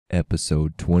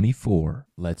Episode 24.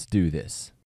 Let's do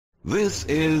this. This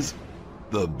is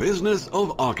The Business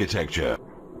of Architecture.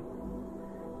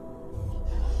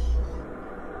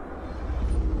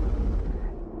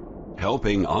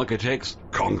 Helping architects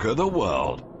conquer the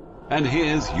world. And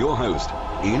here's your host,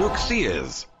 Enoch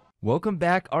Sears. Welcome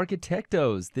back,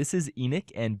 Architectos. This is Enoch,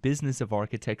 and Business of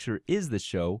Architecture is the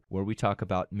show where we talk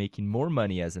about making more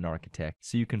money as an architect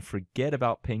so you can forget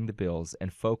about paying the bills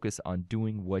and focus on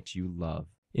doing what you love.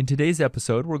 In today's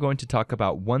episode, we're going to talk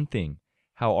about one thing,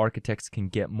 how architects can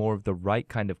get more of the right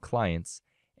kind of clients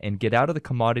and get out of the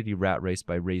commodity rat race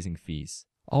by raising fees.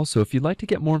 Also, if you'd like to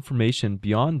get more information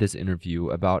beyond this interview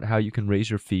about how you can raise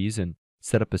your fees and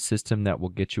set up a system that will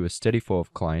get you a steady flow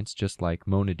of clients, just like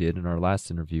Mona did in our last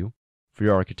interview for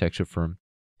your architecture firm,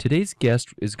 today's guest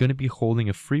is going to be holding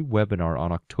a free webinar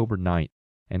on October 9th,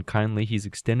 and kindly he's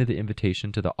extended the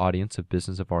invitation to the audience of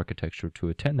Business of Architecture to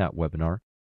attend that webinar.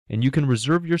 And you can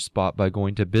reserve your spot by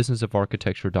going to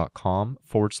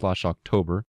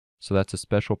businessafarchitecture.com/October. So that's a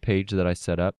special page that I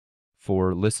set up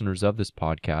for listeners of this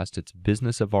podcast. It's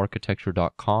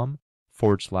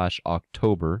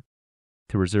businessafarchitecture.com/October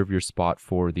to reserve your spot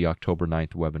for the October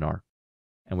 9th webinar.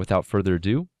 And without further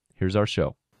ado, here's our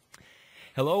show.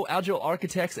 Hello, Agile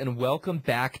Architects, and welcome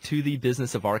back to the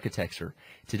Business of Architecture.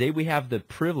 Today we have the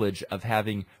privilege of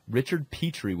having Richard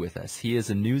Petrie with us. He is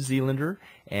a New Zealander,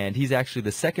 and he's actually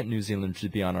the second New Zealander to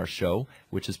be on our show,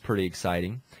 which is pretty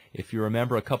exciting. If you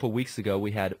remember, a couple weeks ago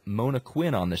we had Mona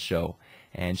Quinn on the show,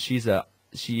 and she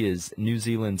is New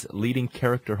Zealand's leading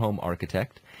character home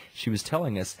architect. She was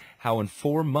telling us how in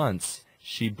 4 months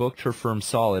she booked her firm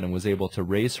solid and was able to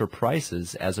raise her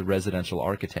prices as a residential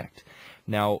architect.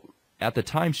 Now, at the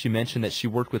time, she mentioned that she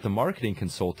worked with a marketing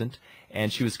consultant,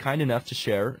 and she was kind enough to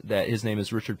share that his name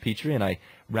is Richard Petrie, and I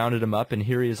rounded him up, and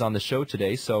here he is on the show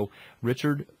today. So,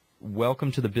 Richard,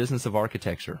 welcome to the Business of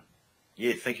Architecture.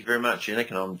 Yeah, thank you very much, Enoch,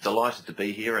 and I'm delighted to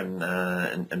be here and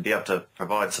be able to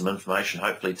provide some information,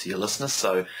 hopefully, to your listeners.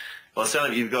 So, well, it sounds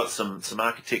like you've got some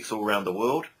architects all around the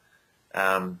world.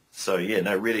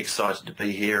 Really excited to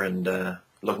be here and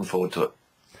looking forward to it.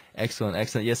 Excellent,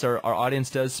 excellent. Yes, our audience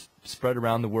does spread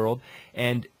around the world,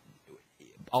 and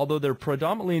although they're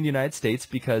predominantly in the United States,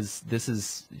 because this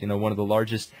is one of the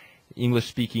largest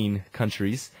English-speaking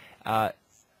countries,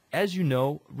 as you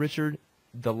know, Richard,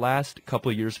 the last couple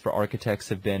of years for architects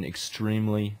have been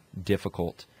extremely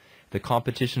difficult. The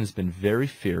competition has been very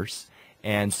fierce,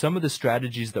 and some of the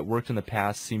strategies that worked in the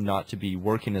past seem not to be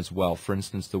working as well. For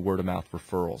instance, the word-of-mouth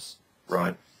referrals.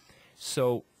 Right.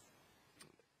 So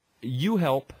you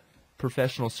help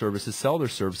professional services sell their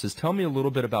services. Tell me a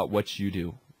little bit about what you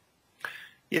do.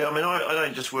 Yeah, I mean, I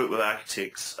don't just work with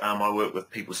architects. I work with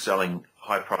people selling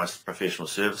high-priced professional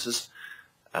services,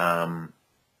 and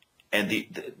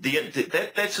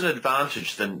that's an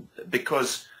advantage then,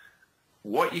 because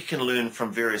what you can learn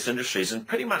from various industries, and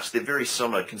pretty much they're very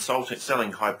similar.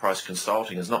 Selling high-priced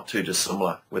consulting is not too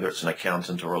dissimilar, whether it's an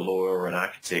accountant or a lawyer or an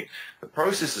architect. The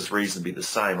process is reasonably the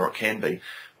same, or it can be.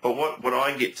 But what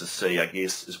I get to see, I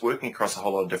guess, is working across a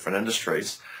whole lot of different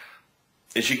industries,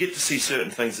 is you get to see certain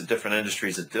things that different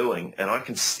industries are doing, and I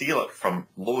can steal it from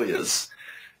lawyers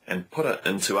and put it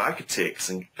into architects,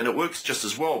 and it works just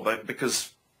as well. But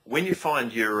because when you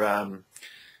find you're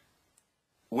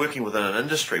working within an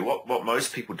industry, what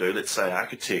most people do, let's say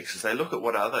architects, is they look at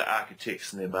what other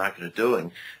architects in their market are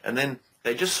doing, and then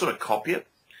they just sort of copy it,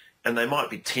 and they might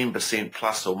be 10%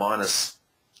 plus or minus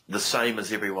the same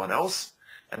as everyone else.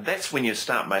 And that's when you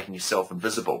start making yourself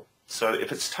invisible. So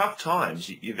if it's tough times,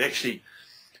 you've actually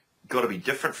got to be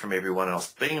different from everyone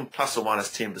else. Being plus or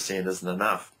minus 10% isn't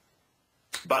enough.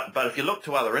 But if you look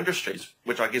to other industries,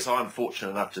 which I guess I'm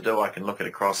fortunate enough to do, I can look at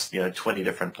across 20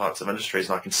 different types of industries,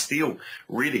 and I can steal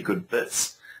really good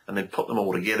bits and then put them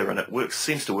all together, and it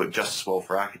seems to work just as well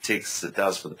for architects as it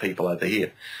does for the people over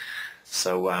here.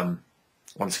 So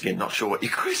once again, not sure what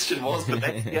your question was, but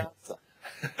that's the answer.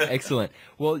 Excellent.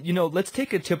 Well, let's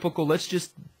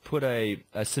just put a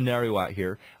scenario out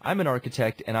here. I'm an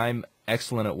architect, and I'm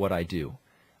excellent at what I do.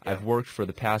 Yeah. I've worked for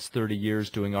the past 30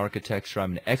 years doing architecture.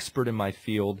 I'm an expert in my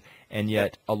field, and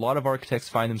yet a lot of architects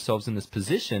find themselves in this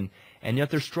position, and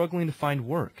yet they're struggling to find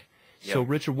work. Yeah. So,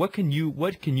 Richard, how can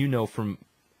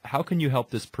you help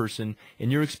this person?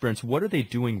 In your experience, what are they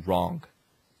doing wrong?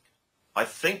 I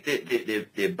think that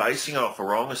they're basing it off a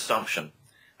wrong assumption.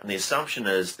 And the assumption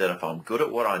is that if I'm good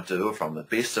at what I do, if I'm the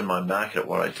best in my market at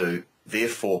what I do,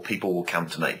 therefore people will come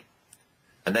to me.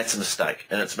 And that's a mistake.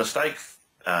 And it's a mistake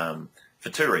for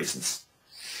two reasons.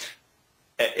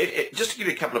 Just to give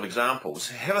you a couple of examples,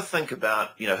 have a think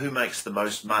about, who makes the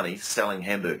most money selling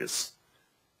hamburgers.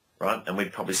 right? And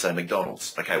we'd probably say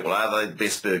McDonald's. Okay, well, are they the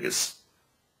best burgers?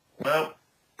 Well,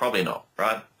 probably not,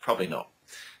 right? Probably not.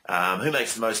 Who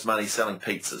makes the most money selling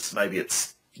pizzas? Maybe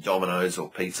it's Domino's or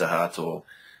Pizza Hut or,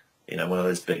 one of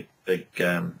those big,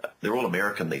 they're all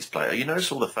American, these players. You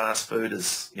notice all the fast food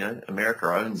is, America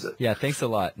owns it. Yeah, thanks a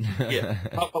lot. Yeah.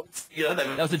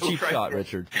 That was a cheap shot,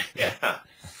 Richard. Yeah.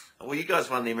 Well, you guys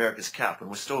won the America's Cup, and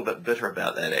we're still a bit bitter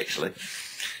about that, actually.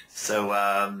 So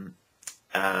I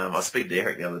was speaking to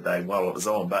Eric the other day while it was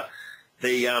on, but so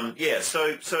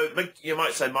you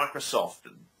might say Microsoft,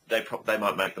 they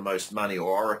might make the most money, or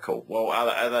Oracle. Well,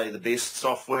 are they the best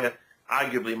software?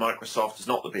 Arguably, Microsoft is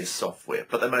not the best software,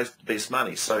 but they make the best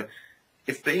money. So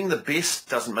if being the best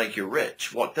doesn't make you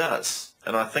rich, what does?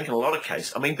 And I think in a lot of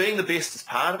cases, being the best is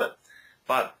part of it,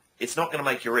 but it's not going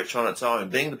to make you rich on its own.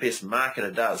 Being the best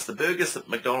marketer does. The burgers that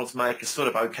McDonald's make is sort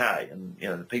of okay, and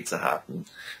the Pizza Hut and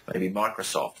maybe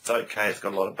Microsoft, it's okay. It's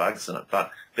got a lot of bugs in it,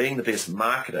 but being the best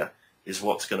marketer is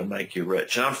what's going to make you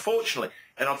rich. And unfortunately,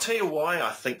 and I'll tell you why I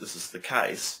think this is the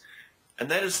case, and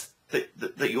that is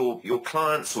that your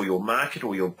clients or your market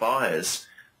or your buyers,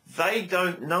 they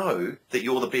don't know that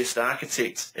you're the best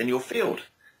architect in your field,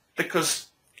 because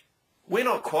we're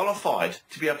not qualified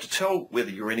to be able to tell whether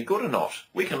you're any good or not.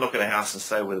 We can look at a house and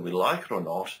say whether we like it or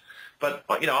not, but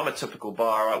I'm a typical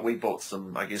buyer. Right? We bought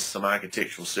some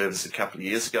architectural service a couple of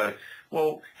years ago.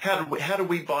 Well, how do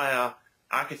we buy our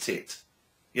architect?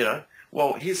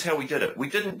 Well, here's how we did it. We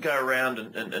didn't go around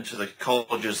into the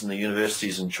colleges and the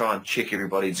universities and try and check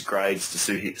everybody's grades to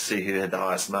see who had the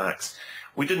highest marks.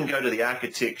 We didn't go to the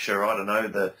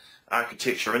the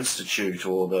Architecture Institute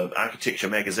or the architecture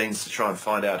magazines to try and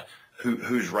find out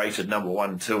who's rated number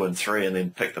 1, 2, and 3 and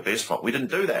then pick the best one. We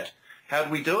didn't do that. How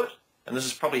did we do it? And this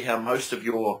is probably how most of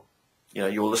your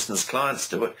listeners' clients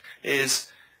do it, is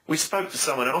we spoke to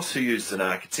someone else who used an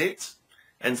architect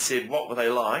and said, what were they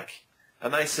like?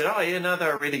 And they said, oh, yeah, no, they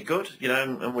were really good,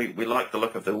 and we like the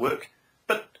look of their work.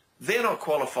 But they're not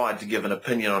qualified to give an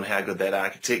opinion on how good that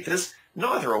architect is.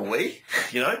 Neither are we,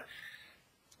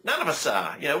 None of us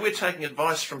are. We're taking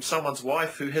advice from someone's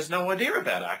wife who has no idea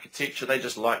about architecture. They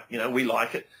just like, we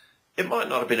like it. It might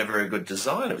not have been a very good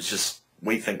design. It was just,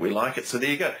 we think we like it. So there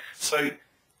you go. So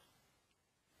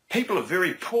people are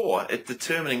very poor at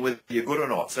determining whether you're good or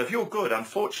not. So if you're good,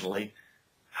 unfortunately,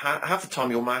 half the time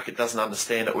your market doesn't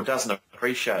understand it or doesn't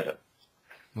appreciate it.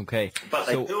 Okay. But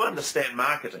they do understand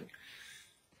marketing.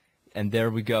 And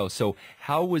there we go. So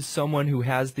how would someone who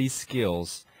has these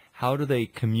skills, how do they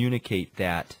communicate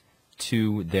that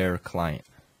to their client?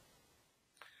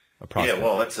 Yeah,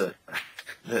 well, that's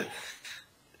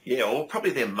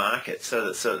probably their market,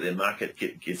 so that their market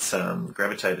gets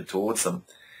gravitated towards them.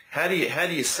 How do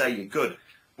you say you're good?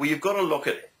 Well, you've got to look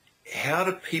at how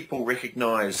do people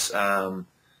recognise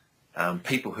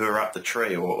people who are up the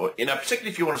tree, or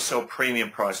particularly if you want to sell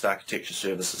premium-priced architecture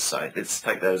services. Say, let's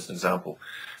take that as an example.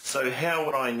 So, how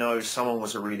would I know someone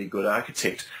was a really good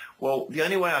architect? Well, the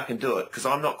only way I can do it, because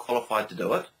I'm not qualified to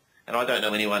do it, and I don't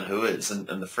know anyone who is, and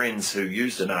the friends who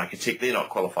used an architect, they're not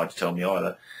qualified to tell me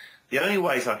either. The only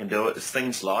ways I can do it is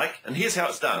things like, and here's how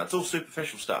it's done. It's all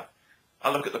superficial stuff.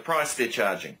 I look at the price they're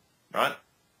charging, right?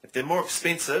 If they're more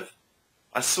expensive,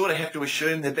 I sort of have to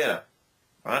assume they're better,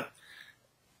 right?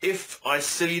 If I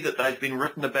see that they've been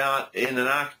written about in an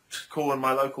article in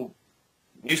my local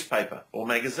newspaper or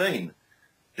magazine,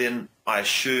 then I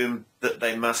assume that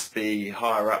they must be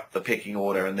higher up the pecking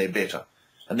order and they're better,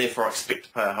 and therefore I expect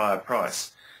to pay a higher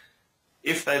price.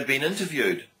 If they've been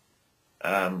interviewed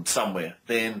somewhere,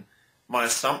 then my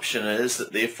assumption is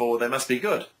that therefore they must be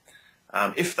good.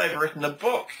 If they've written a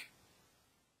book,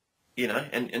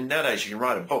 and nowadays you can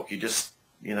write a book, you just,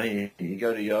 you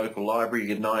go to your local library, you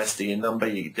get an ISDN number,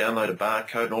 you download a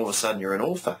barcode, and all of a sudden you're an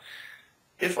author.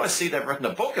 If I see they've written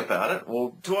a book about it,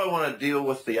 well, do I want to deal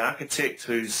with the architect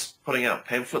who's putting out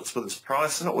pamphlets with his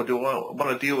price in it, or do I want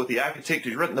to deal with the architect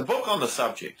who's written the book on the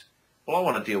subject? Well, I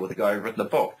want to deal with the guy who's written the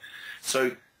book.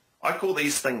 So I call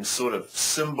these things sort of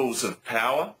symbols of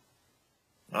power,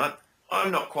 right?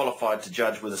 I'm not qualified to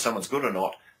judge whether someone's good or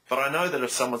not, but I know that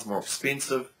if someone's more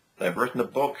expensive, they've written a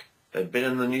book, they've been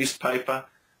in the newspaper,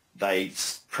 they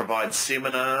provide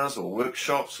seminars or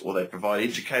workshops, or they provide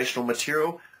educational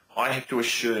material, I have to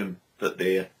assume that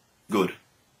they're good.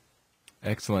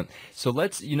 Excellent. So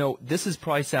let's, this is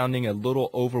probably sounding a little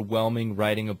overwhelming,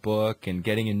 writing a book and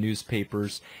getting in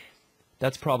newspapers.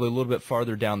 That's probably a little bit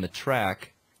farther down the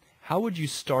track. How would you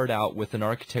start out with an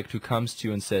architect who comes to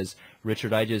you and says,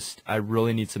 Richard, I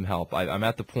really need some help. I'm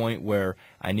at the point where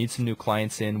I need some new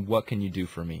clients in. What can you do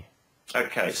for me?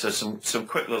 Okay, so some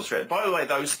quick little strategies. By the way,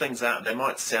 those things they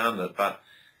might sound it, but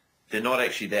they're not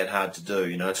actually that hard to do.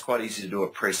 It's quite easy to do a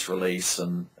press release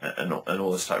and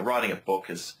all this stuff. Writing a book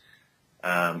is,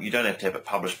 you don't have to have it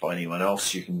published by anyone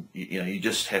else. You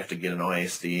just have to get an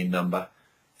ISDN number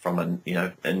from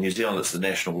in New Zealand it's the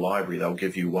National Library. They'll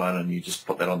give you one, and you just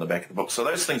put that on the back of the book. So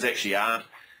those things actually aren't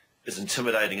as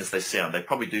intimidating as they sound. They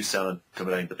probably do sound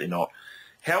intimidating, but they're not.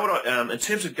 How would I, in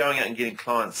terms of going out and getting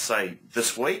clients, say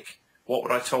this week, what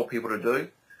would I tell people to do?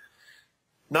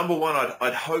 Number one,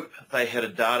 I'd hope they had a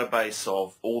database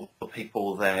of all the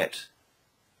people that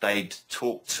they'd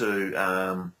talk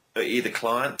to, either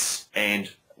clients,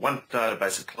 and one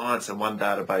database of clients and one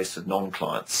database of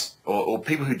non-clients, or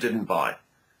people who didn't buy,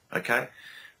 okay?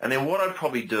 And then what I'd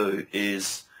probably do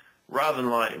is, rather than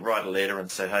write a letter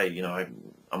and say, hey,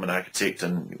 I'm an architect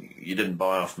and you didn't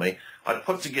buy off me, I'd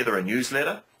put together a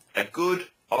newsletter, a good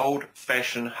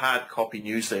old-fashioned hard copy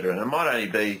newsletter, and it might only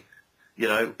be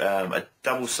a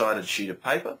double-sided sheet of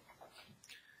paper,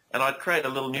 and I'd create a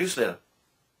little newsletter,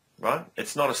 right?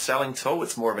 It's not a selling tool.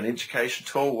 It's more of an education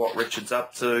tool, what Richard's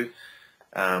up to,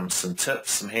 some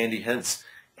tips, some handy hints,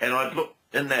 and I'd look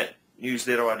in that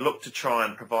newsletter, I'd look to try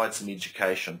and provide some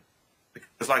education.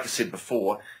 Because like I said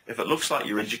before, if it looks like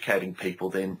you're educating people,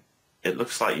 then it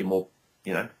looks like you're more,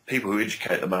 people who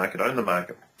educate the market own the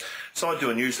market. So I'd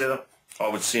do a newsletter. I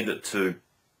would send it to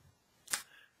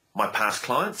my past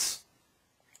clients,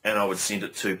 and I would send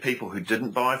it to people who didn't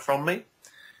buy from me,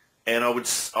 and I would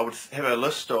have a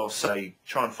list of, say,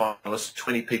 try and find a list of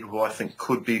 20 people who I think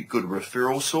could be good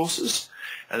referral sources,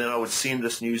 and then I would send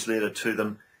this newsletter to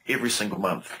them every single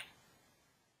month.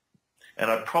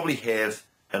 And I'd probably have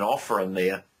an offer in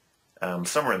there,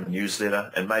 somewhere in the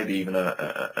newsletter, and maybe even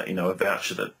a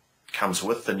voucher that comes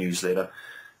with the newsletter,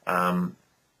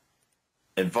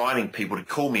 inviting people to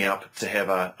call me up to have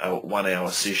a 1 hour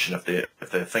session if they're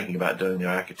thinking about doing their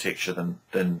architecture.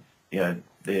 Then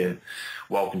they're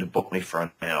welcome to book me for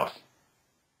an hour.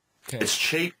 Okay. It's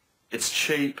cheap.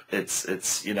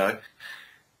 It's you're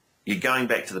going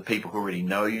back to the people who already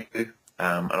know you,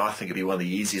 and I think it'd be one of the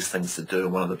easiest things to do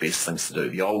and one of the best things to do.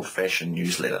 The old-fashioned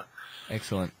newsletter.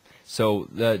 Excellent. So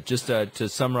just to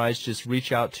summarize, just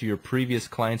reach out to your previous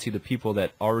clients, either people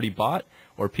that already bought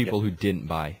or people who didn't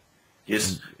buy.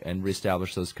 Yes. And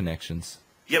reestablish those connections.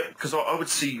 Yep, because I would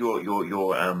see your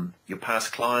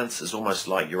past clients as almost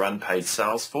like your unpaid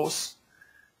sales force,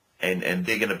 and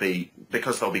they're going to be,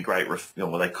 because they'll be great,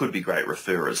 they could be great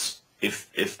referrers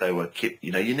if they were kept.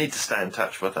 You need to stay in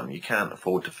touch with them. You can't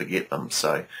afford to forget them.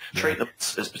 So treat them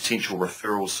as potential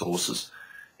referral sources,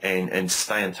 and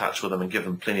stay in touch with them and give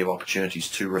them plenty of opportunities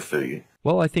to refer you.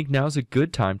 Well, I think now's a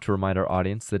good time to remind our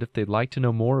audience that if they'd like to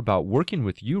know more about working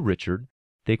with you, Richard,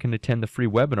 they can attend the free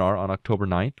webinar on October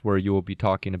 9th, where you will be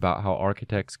talking about how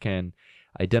architects can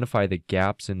identify the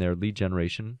gaps in their lead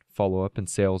generation, follow-up, and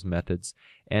sales methods,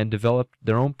 and develop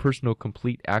their own personal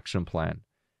complete action plan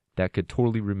that could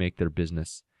totally remake their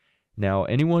business. Now,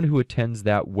 anyone who attends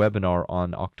that webinar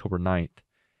on October 9th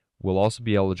will also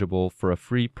be eligible for a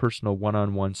free personal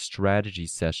one-on-one strategy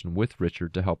session with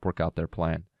Richard to help work out their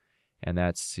plan. And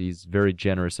he's very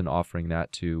generous in offering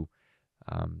that to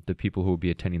the people who will be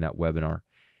attending that webinar.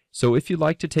 So if you'd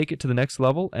like to take it to the next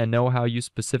level and know how you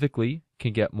specifically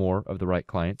can get more of the right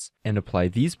clients and apply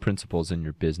these principles in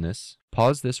your business,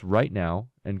 pause this right now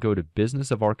and go to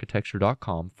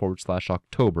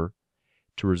businessafarchitecture.com/October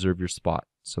to reserve your spot.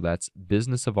 So that's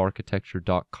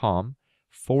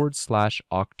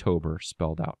businessafarchitecture.com/October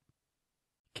spelled out.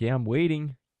 Okay, I'm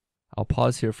waiting. I'll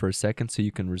pause here for a second so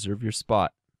you can reserve your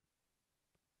spot.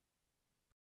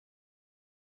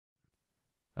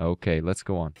 Okay, let's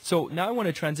go on. So now I want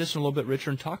to transition a little bit, Richard,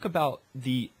 and talk about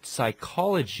the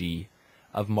psychology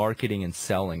of marketing and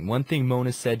selling. One thing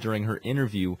Mona said during her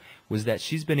interview was that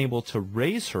she's been able to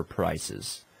raise her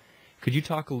prices. Could you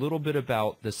talk a little bit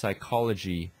about the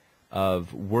psychology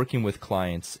of working with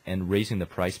clients and raising the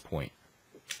price point?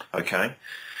 Okay.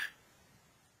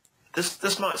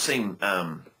 This might seem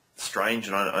strange,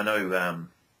 and I know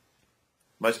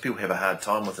most people have a hard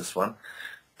time with this one,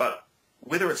 but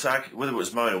whether it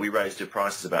was Mona, we raised her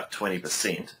prices about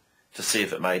 20% to see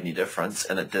if it made any difference,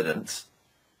 and it didn't.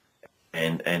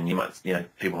 And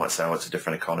people might say, oh, it's a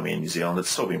different economy in New Zealand. It's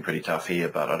still been pretty tough here,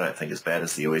 but I don't think as bad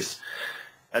as the US.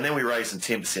 And then we raised them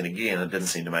 10% again, and it didn't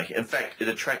seem to make it. In fact, it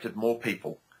attracted more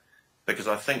people, because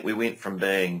I think we went from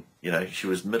being, she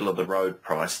was middle of the road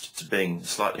priced to being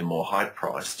slightly more high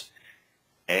priced.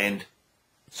 And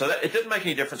so that, it didn't make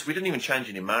any difference. We didn't even change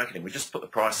any marketing. We just put the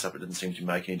price up. It didn't seem to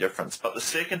make any difference. But the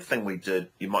second thing we did,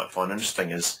 you might find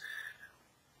interesting, is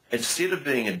instead of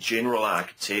being a general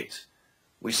architect,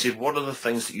 we said, what are the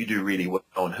things that you do really well,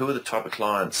 and who are the type of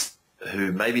clients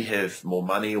who maybe have more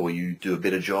money or you do a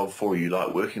better job for, or you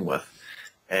like working with.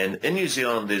 And in New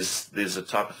Zealand, there's a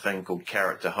type of thing called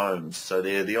character homes. So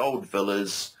they're the old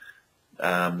villas. They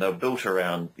were built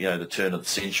around, the turn of the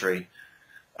century,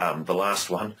 the last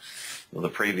one, or the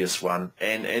previous one.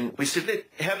 And we said,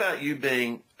 how about you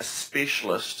being a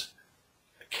specialist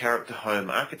character home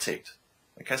architect?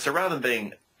 Okay, so rather than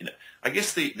being, I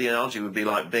guess the analogy would be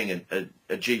like being a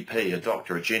GP, a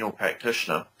doctor, a general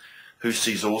practitioner who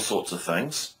sees all sorts of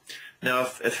things. Now,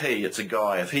 if he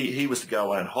was to go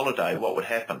away on holiday, what would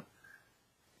happen?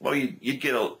 Well, you'd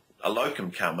get a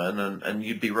locum come in and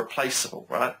you'd be replaceable,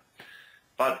 right?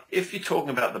 But if you're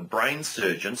talking about the brain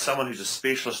surgeon, someone who's a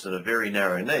specialist in a very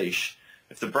narrow niche,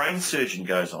 if the brain surgeon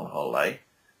goes on holiday,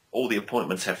 all the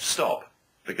appointments have to stop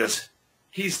because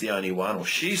he's the only one or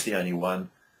she's the only one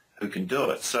who can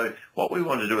do it. So what we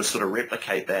want to do is sort of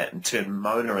replicate that and turn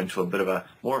Mona into a bit of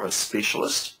more of a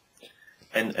specialist.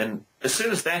 And as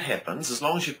soon as that happens, as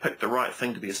long as you've picked the right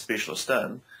thing to be a specialist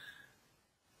in,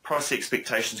 price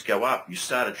expectations go up. You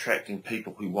start attracting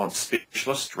people who want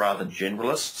specialists rather than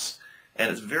generalists, and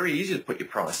it's very easy to put your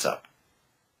price up.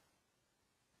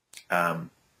 And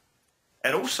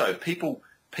also, people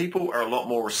are a lot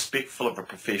more respectful of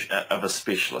a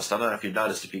specialist. I don't know if you've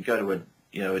noticed, if you go to a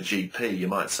GP, you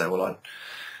might say, well,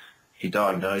 he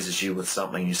diagnoses you with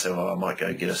something, you say, well, I might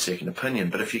go get a second opinion.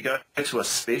 But if you go to a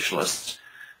specialist,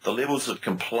 the levels of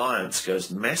compliance goes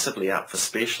massively up for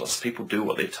specialists. People do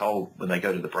what they're told when they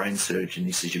go to the brain surgeon.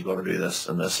 He says, you've got to do this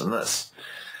and this and this.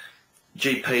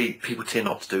 GP, people tend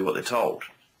not to do what they're told.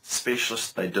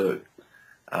 Specialists, they do.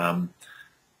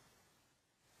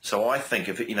 So I think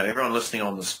if everyone listening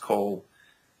on this call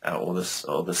or this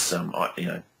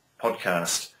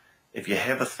podcast, if you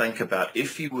have a think about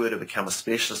if you were to become a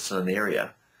specialist in an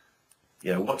area,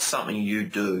 what's something you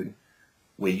do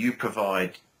where you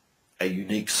provide a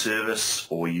unique service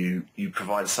or you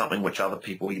provide something which other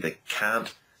people either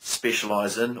can't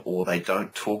specialize in or they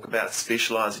don't talk about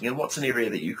specializing in? What's an area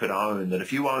that you could own, that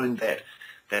if you owned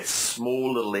that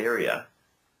small little area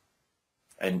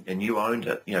and you owned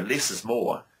it, less is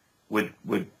more,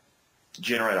 would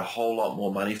generate a whole lot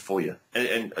more money for you?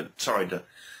 And sorry to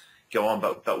go on,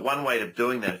 but one way of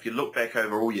doing that, if you look back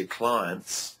over all your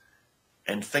clients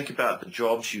and think about the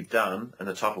jobs you've done and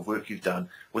the type of work you've done,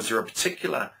 was there a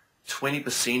particular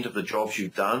 20% of the jobs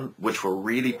you've done which were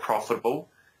really profitable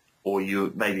or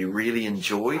you maybe really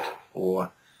enjoyed,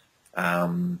 or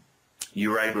you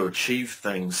were able to achieve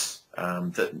things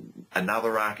that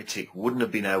another architect wouldn't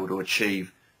have been able to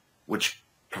achieve, which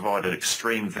provided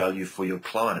extreme value for your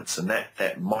clients, and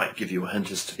that might give you a hint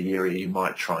as to the area you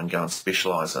might try and go and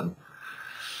specialize in.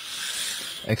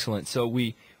 Excellent. So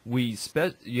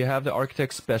you have the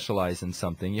architect specialize in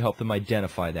something. You help them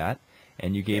identify that,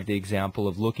 and you gave the example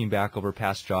of looking back over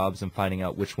past jobs and finding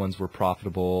out which ones were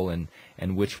profitable and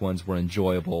which ones were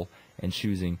enjoyable and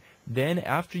choosing. Then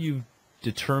after you've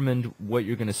determined what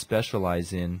you're going to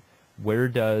specialize in, where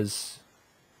do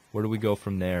we go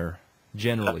from there,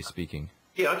 generally speaking?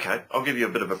 Yeah, okay. I'll give you a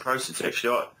bit of a process,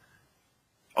 actually.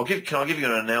 Can I give you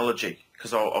an analogy?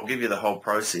 Because I'll give you the whole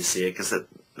process here, because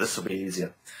this will be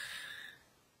easier.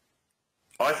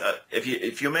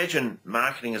 If you imagine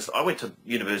marketing as, I went to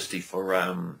university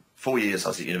for 4 years. I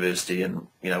was at university, and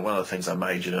one of the things I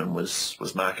majored in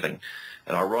was marketing.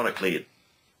 And ironically,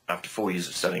 after 4 years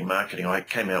of studying marketing, I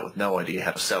came out with no idea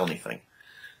how to sell anything.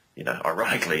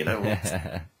 Ironically,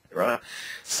 right?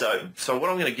 So what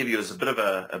I'm going to give you is a bit of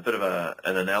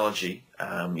an analogy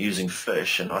using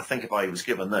fish, and I think if I was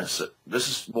given this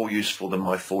is more useful than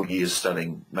my 4 years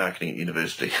studying marketing at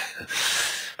university.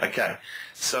 Okay,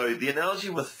 so the analogy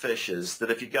with fish is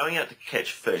that if you're going out to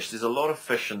catch fish, there's a lot of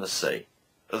fish in the sea,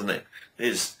 isn't there?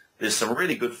 There's some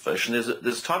really good fish, and there's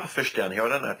a type of fish down here. I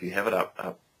don't know if you have it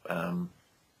up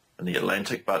in the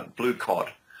Atlantic, but blue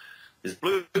cod. There's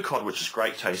blue cod, which is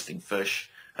great tasting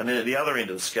fish. And then at the other end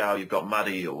of the scale, you've got mud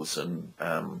eels and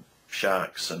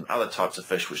sharks and other types of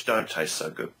fish which don't taste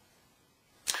so good.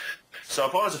 So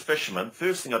if I was a fisherman,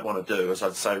 first thing I'd want to do is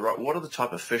I'd say, right, what are the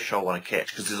type of fish I want to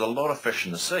catch? Because there's a lot of fish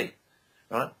in the sea,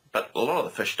 right? But a lot of the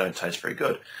fish don't taste very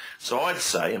good. So I'd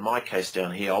say, in my case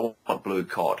down here, I want blue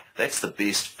cod. That's the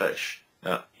best fish.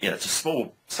 Now, it's a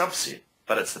small subset,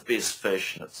 but it's the best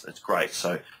fish, and it's great.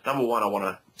 So number one, I want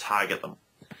to target them.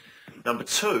 Number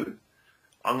two,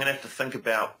 I'm going to have to think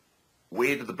about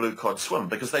where do the blue cod swim,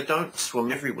 because they don't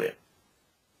swim everywhere,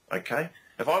 okay?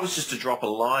 If I was just to drop a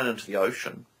line into the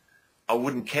ocean, I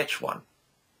wouldn't catch one,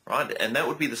 right? And that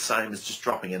would be the same as just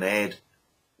dropping an ad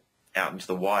out into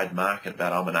the wide market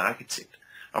about I'm an architect.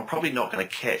 I'm probably not going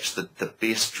to catch the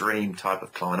best dream type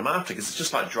of client I'm after, because it's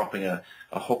just like dropping a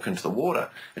hook into the water.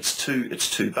 It's too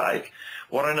vague.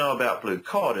 What I know about blue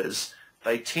cod is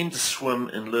they tend to swim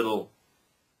in little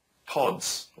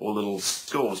pods or little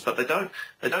schools, but they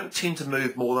don't tend to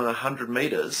move more than 100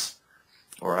 meters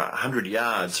or 100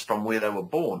 yards from where they were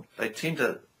born. They tend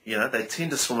to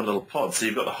swim in little pods. So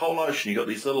you've got the whole ocean, you've got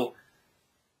these little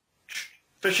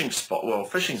fishing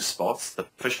spots. The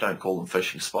fish don't call them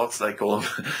fishing spots, they call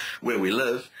them where we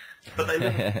live. But they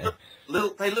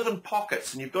live in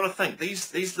pockets, and you've got to think,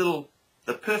 these little,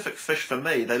 the perfect fish for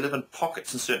me, they live in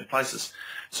pockets in certain places.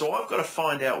 So I've got to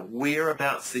find out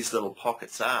whereabouts these little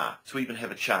pockets are to even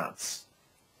have a chance.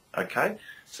 Okay?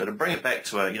 So to bring it back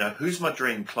to who's my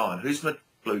dream client? Who's my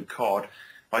blue cod?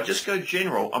 If I just go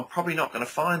general, I'm probably not going to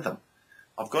find them.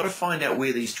 I've got to find out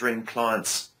where these dream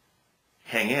clients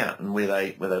hang out and where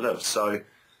they live. So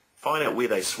find out where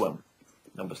they swim.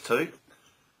 Number 2.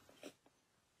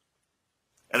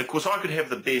 And of course, I could have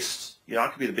the best, I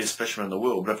could be the best fisherman in the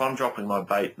world, but if I'm dropping my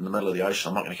bait in the middle of the ocean,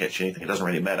 I'm not going to catch anything. It doesn't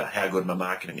really matter how good my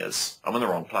marketing is. I'm in the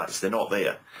wrong place. They're not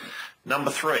there. Number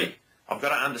 3, I've got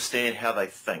to understand how they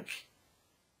think.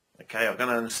 Okay, I've got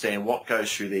to understand what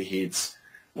goes through their heads,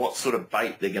 what sort of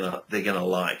bait they're gonna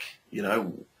like.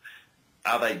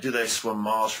 Do they swim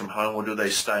miles from home, or do they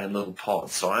stay in little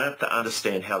pods? So I have to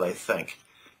understand how they think.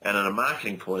 And in a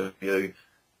marketing point of view,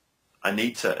 I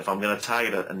need to, if I'm going to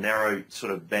target a narrow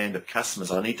sort of band of customers,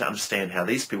 I need to understand how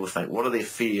these people think. What are their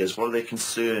fears? What are their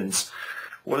concerns?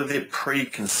 What are their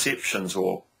preconceptions,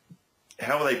 or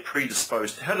how are they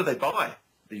predisposed? How do they buy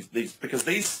these? Because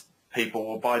these people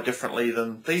will buy differently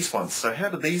than these ones. So how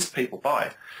do these people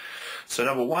buy? So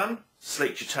number 1,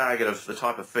 select your target of the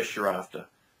type of fish you're after.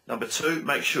 Number 2,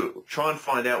 try and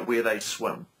find out where they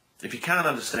swim. If you can't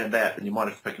understand that, then you might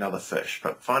have to pick another fish,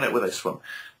 but find out where they swim.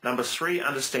 Number 3,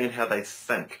 understand how they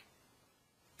think.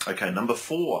 Okay, number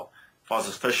 4, if I was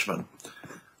a fisherman,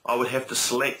 I would have to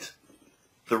select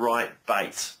the right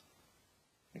bait.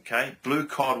 Okay, blue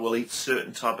cod will eat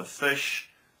certain type of fish,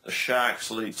 the sharks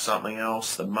will eat something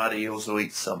else, the mud eels will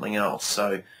eat something else.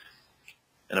 So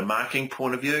in a marketing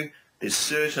point of view, there's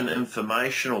certain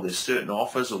information, or there's certain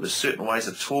offers, or there's certain ways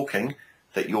of talking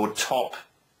that your top,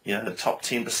 the top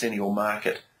 10% of your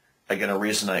market are going to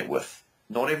resonate with.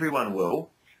 Not everyone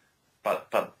will,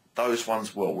 but those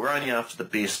ones will. We're only after the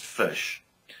best fish.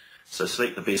 So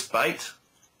select the best bait.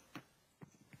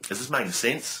 Is this making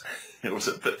sense? Or was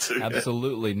it a bit too...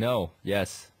 Absolutely, no.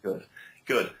 Yes. Good.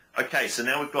 Okay, so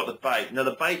now we've got the bait. Now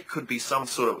the bait could be some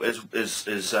sort of,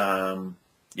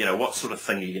 what sort of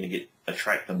thing are you going to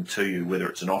attract them to you, whether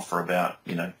it's an offer about,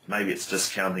 maybe it's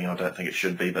discounting, I don't think it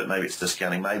should be, but maybe it's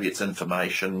discounting, maybe it's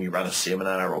information, you run a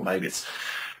seminar, or maybe it's...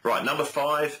 Right, number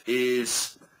 5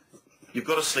 is you've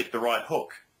got to select the right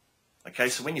hook. Okay,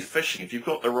 so when you're fishing, if you've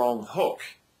got the wrong hook,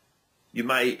 you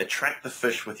may attract the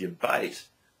fish with your bait,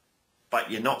 but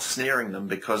you're not snaring them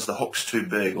because the hook's too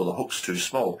big or the hook's too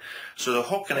small. So the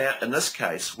hook in this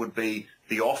case would be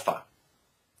the offer.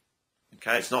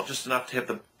 Okay, it's not just enough to have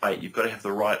the bait. You've got to have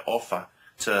the right offer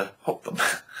to hook them.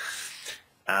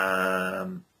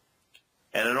 And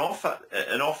an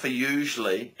offer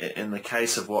usually, in the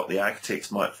case of what the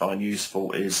architects might find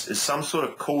useful, is some sort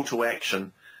of call to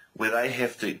action where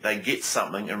they get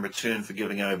something in return for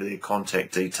giving over their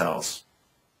contact details.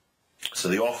 So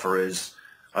the offer is,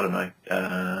 I don't know,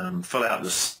 fill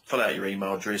out your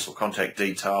email address or contact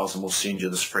details, and we'll send you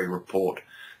this free report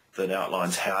that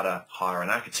outlines how to hire an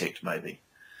architect, maybe,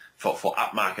 for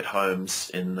upmarket homes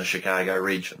in the Chicago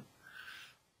region.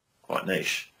 Quite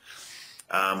niche.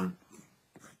 And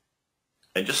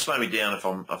just slow me down if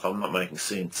I'm not making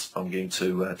sense, if I'm getting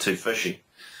too fishy.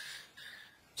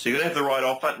 So you've got to have the right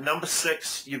offer. Number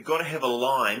 6, you've got to have a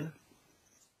line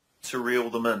to reel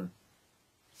them in.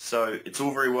 So it's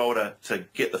all very well to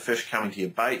get the fish coming to your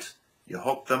bait, you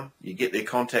hook them, you get their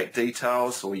contact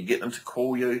details, or you get them to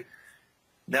call you.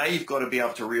 Now you've got to be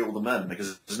able to reel them in,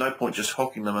 because there's no point just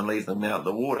hooking them and leaving them out in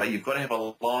the water. You've got to have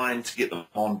a line to get them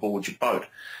on board your boat.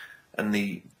 And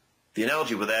the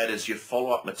analogy with that is your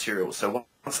follow-up material. So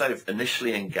once they've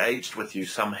initially engaged with you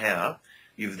somehow,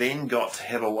 you've then got to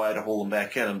have a way to haul them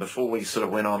back in. And before we sort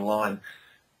of went online,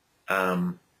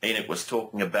 Enoch was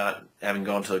talking about having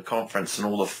gone to a conference and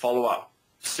all the follow-up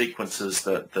sequences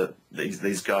that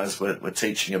these guys were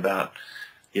teaching about,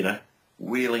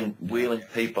 wheeling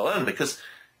people in, because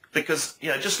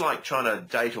just like trying to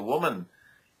date a woman,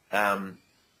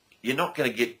 you're not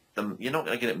going to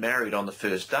get married on the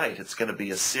first date. It's going to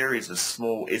be a series of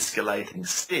small escalating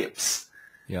steps.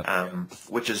 Yep.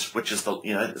 Which is the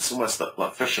it's almost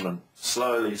like fishermen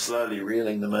slowly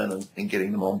reeling them in and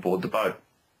getting them on board the boat.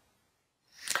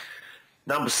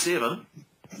 Number 7,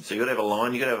 so you've got to have a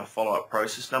line, you've got to have a follow-up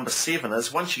process. Number 7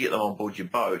 is once you get them on board your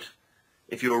boat,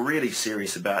 if you were really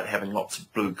serious about having lots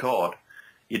of blue cod,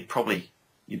 you'd probably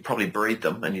breed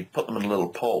them and you'd put them in a little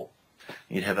pool.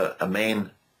 You'd have a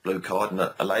man blue cod and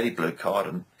a lady blue cod,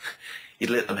 and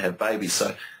you'd let them have babies.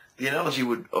 So the analogy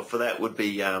for that would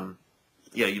be,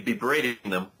 you'd be breeding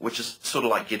them, which is sort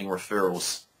of like getting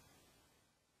referrals,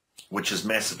 which is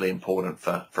massively important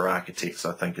for architects,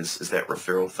 I think, is that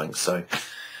referral thing. So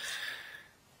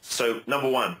number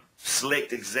 1,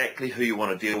 select exactly who you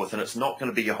want to deal with, and it's not going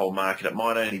to be your whole market. It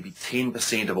might only be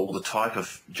 10% of all the type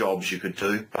of jobs you could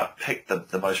do, but pick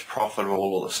the most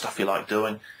profitable or the stuff you like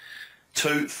doing.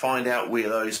 2, find out where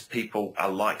those people are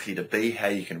likely to be, how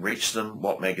you can reach them,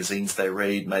 what magazines they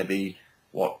read, maybe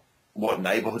what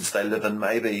neighbourhoods they live in,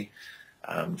 maybe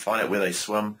find out where they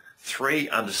swim. 3,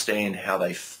 understand how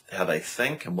they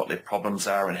think and what their problems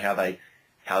are and how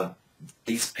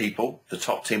these people, the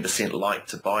top 10%, like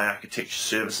to buy architecture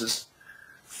services.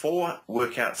 4,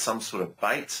 work out some sort of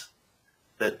bait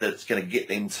that's going to get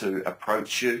them to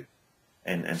approach you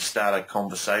and start a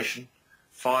conversation.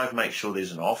 5, make sure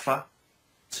there's an offer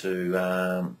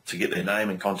to get their name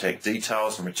and contact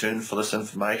details in return for this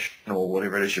information or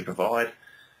whatever it is you provide.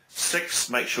 6,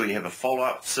 make sure you have a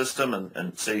follow-up system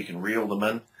and so you can reel them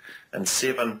in. And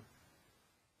 7,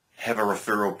 have a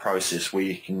referral process where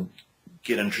you can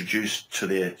get introduced to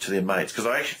their mates. Because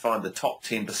I actually find the top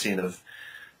 10% of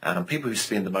people who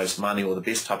spend the most money or the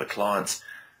best type of clients,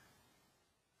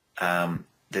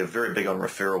 they're very big on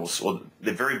referrals, or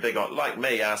they're very big on, like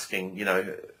me, asking,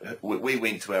 we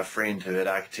went to our friend who had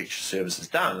architecture services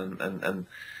done, and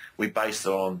we based it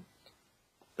on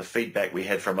the feedback we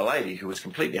had from a lady who was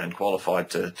completely unqualified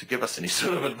to give us any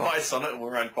sort of advice on it, and we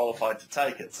were unqualified to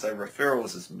take it. So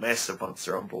referrals is massive once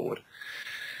they're on board.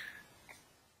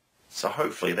 So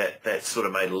hopefully that sort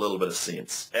of made a little bit of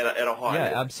sense at a high level.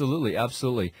 Yeah,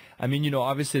 absolutely. I mean,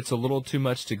 obviously it's a little too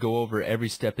much to go over every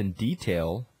step in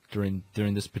detail during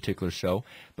this particular show,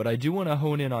 but I do want to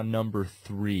hone in on number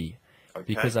 3, okay,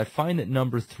 because I find that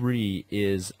number 3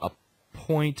 is a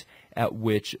point at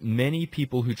which many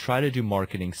people who try to do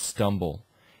marketing stumble.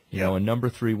 And number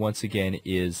 3, once again,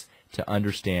 is to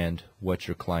understand what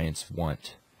your clients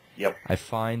want. Yep. I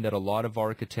find that a lot of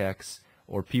architects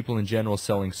or people in general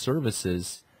selling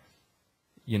services,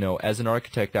 as an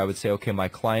architect, I would say, okay, my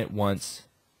client wants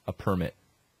a permit.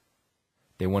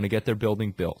 They want to get their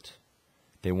building built.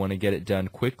 They want to get it done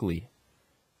quickly.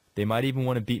 They might even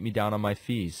want to beat me down on my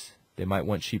fees. They might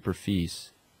want cheaper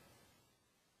fees.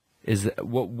 Is that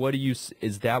what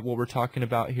we're talking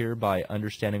about here by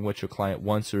understanding what your client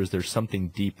wants, or is there something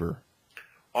deeper?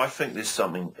 I think there's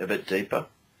something a bit deeper,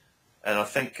 and I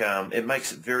think it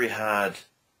makes it very hard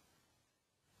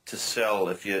to sell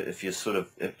if you're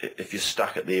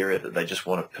stuck at the area that they just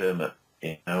want a permit,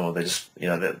 or they just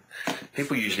that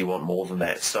people usually want more than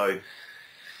that. So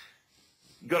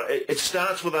it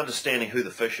starts with understanding who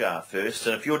the fish are first,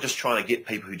 and if you're just trying to get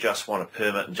people who just want a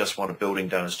permit and just want a building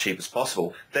done as cheap as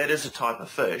possible, that is a type of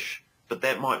fish, but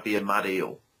that might be a mud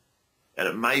eel, and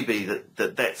it may be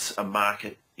that's a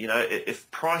market.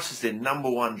 If price is their number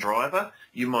 1 driver,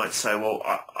 you might say, well,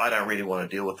 I don't really want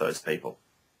to deal with those people.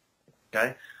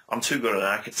 Okay, I'm too good an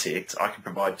architect. I can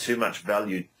provide too much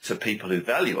value to people who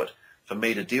value it for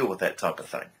me to deal with that type of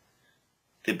thing.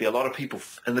 There'd be a lot of people,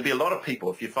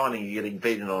 if you're finding you're getting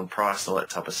beaten on price and all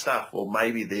that type of stuff, well,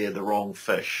 maybe they're the wrong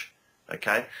fish,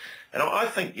 okay? And I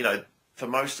think, for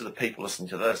most of the people listening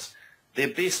to this, their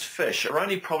best fish are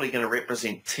only probably going to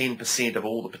represent 10% of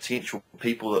all the potential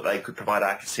people that they could provide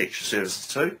architecture services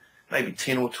to, maybe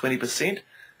 10 or 20%.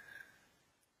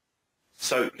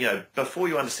 So, before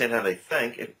you understand how they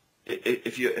think,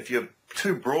 if you're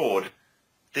too broad,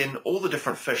 then all the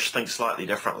different fish think slightly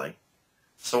differently.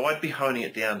 So I'd be honing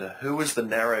it down to who is the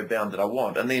narrow bound that I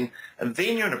want, and then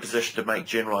you're in a position to make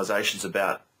generalizations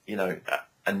about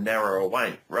a narrower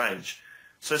range.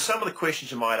 So some of the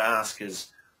questions you might ask is,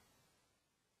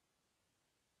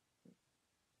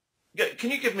 can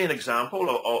you give me an example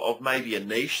of maybe a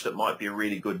niche that might be a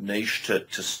really good niche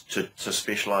to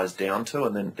specialize down to,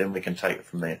 and then we can take it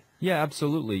from there? Yeah,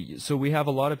 absolutely. So we have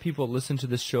a lot of people that listen to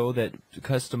this show that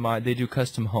they do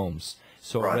custom homes.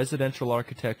 So right. A residential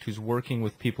architect who's working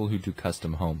with people who do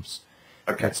custom homes.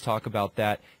 Okay. Let's talk about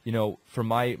that. For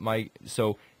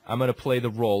so I'm going to play the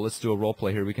role. Let's do a role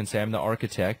play here. We can say I'm the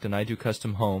architect and I do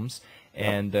custom homes.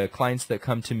 And the clients that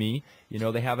come to me,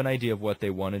 they have an idea of what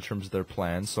they want in terms of their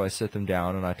plans. So I sit them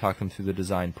down and I talk them through the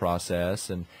design process,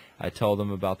 and I tell them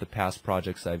about the past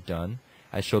projects I've done.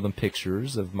 I show them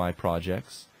pictures of my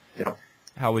projects. Yeah.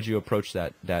 How would you approach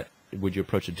that? Would you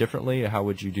approach it differently, or how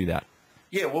would you do that?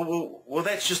 Yeah, well,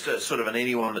 that's just a sort of an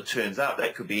anyone that turns up.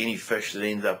 That could be any fish that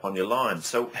ends up on your line.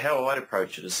 So how I'd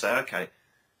approach it is say, okay,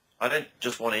 I don't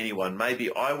just want anyone. Maybe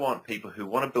I want people who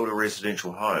want to build a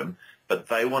residential home, but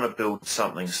they want to build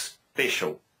something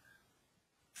special.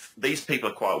 These people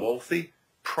are quite wealthy.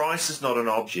 Price is not an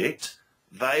object.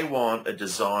 They want a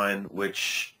design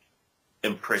which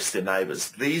impress their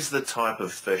neighbours. These are the type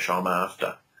of fish I'm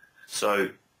after. So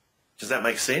does that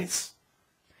make sense?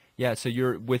 Yeah, so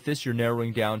you're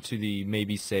narrowing down to the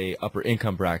maybe say upper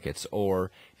income brackets or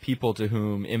people to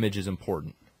whom image is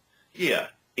important. Yeah,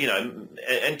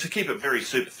 and to keep it very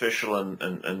superficial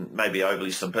and maybe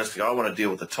overly simplistic, I want to deal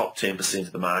with the top 10%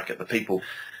 of the market, the people,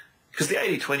 because the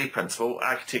 80-20 principle,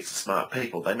 architects are smart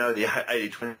people. They know the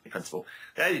 80-20 principle.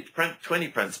 The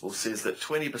 80-20 principle says that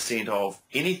 20% of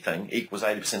anything equals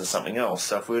 80% of something else.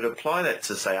 So if we were to apply that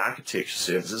to, say, architecture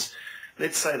services,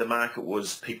 let's say the market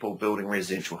was people building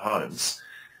residential homes.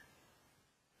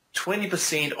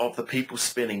 20% of the people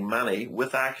spending money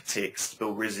with architects to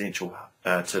build residential,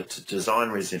 to design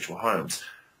residential homes.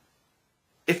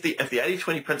 If the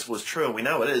 80-20 principle is true, and we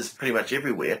know it is pretty much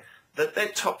everywhere,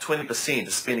 that top 20%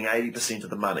 is spending 80% of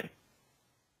the money,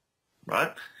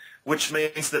 right? Which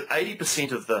means that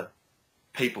 80% of the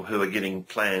people who are getting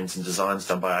plans and designs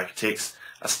done by architects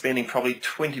are spending probably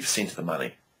 20% of the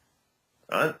money,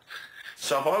 right?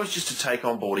 So if I was just to take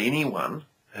on board anyone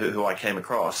who I came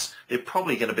across, they're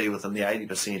probably going to be within the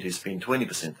 80% who spend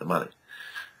 20% of the money.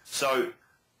 So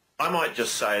I might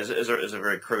just say, as a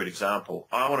very crude example,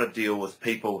 I want to deal with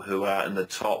people who are in the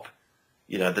top,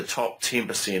 the top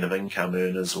 10% of income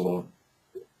earners or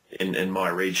in my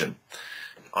region.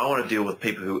 I want to deal with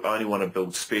people who only want to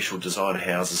build special design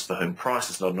houses for whom price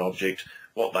is not an object.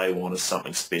 What they want is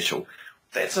something special.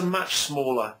 That's a much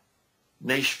smaller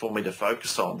niche for me to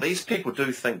focus on. These people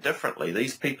do think differently.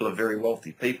 These people are very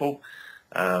wealthy people.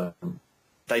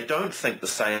 They don't think the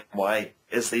same way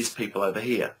as these people over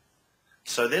here.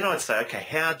 So then I'd say, okay,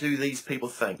 how do these people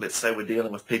think? Let's say we're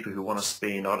dealing with people who want to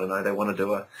spend, I don't know, they want to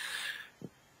do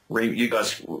you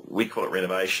guys, we call it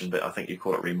renovation, but I think you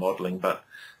call it remodeling, but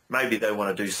maybe they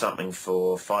want to do something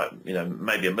for maybe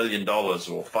 $1 million or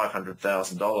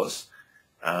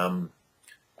 $500,000.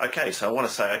 Okay, so I want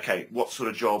to say, okay, what sort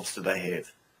of jobs do they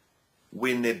have?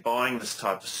 When they're buying this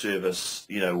type of service,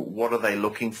 what are they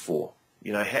looking for?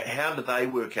 How do they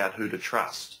work out who to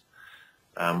trust?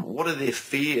 What are their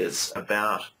fears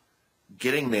about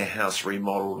getting their house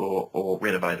remodeled or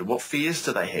renovated? What fears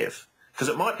do they have? Because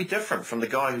it might be different from the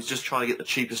guy who's just trying to get the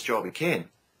cheapest job he can.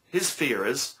 His fear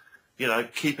is,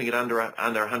 keeping it under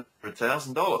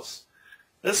 $100,000.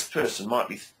 This person might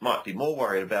be more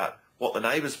worried about what the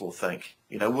neighbours will think.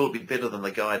 Will it be better than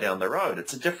the guy down the road?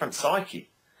 It's a different psyche.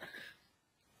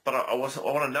 But I want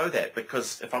to know that,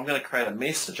 because if I'm going to create a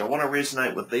message, I want to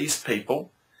resonate with these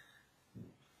people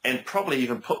and probably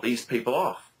even put these people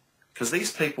off. Because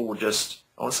these people will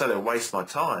I won't say they'll waste my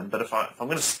time, but if I'm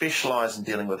going to specialise in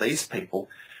dealing with these people,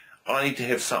 I need to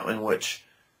have something which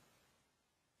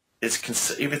is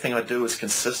everything I do is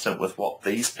consistent with what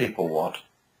these people want.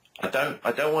 I don't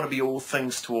want to be all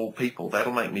things to all people.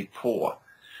 That'll make me poor.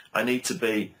 I need to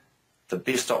be the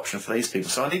best option for these people.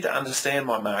 So I need to understand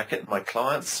my market, my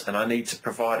clients, and I need to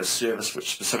provide a service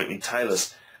which specifically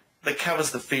tailors, that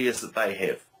covers the fears that they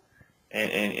have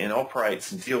and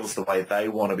operates and deals the way they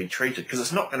want to be treated, because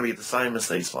it's not going to be the same as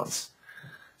these ones.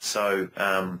 So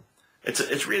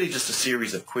it's really just a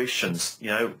series of questions.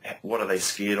 What are they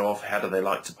scared of? How do they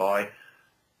like to buy?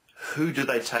 Who do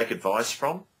they take advice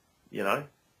from?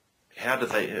 How do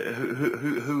they?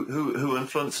 Who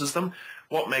influences them?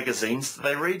 What magazines do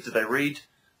they read? Do they read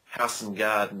House and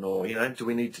Garden, or do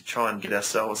we need to try and get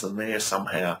ourselves in there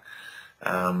somehow?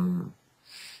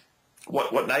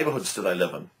 What neighbourhoods do they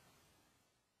live in?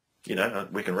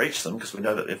 We can reach them, because we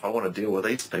know that if I want to deal with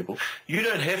these people, you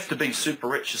don't have to be super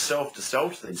rich yourself to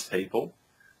sell to these people,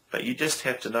 but you just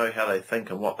have to know how they think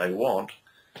and what they want.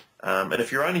 And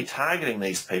if you're only targeting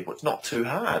these people, it's not too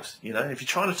hard. If you're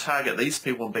trying to target these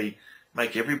people and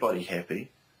make everybody happy,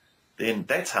 then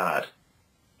that's hard.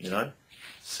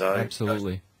 So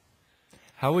absolutely.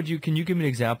 Can you give me an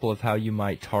example of how you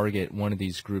might target one of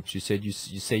these groups? You said you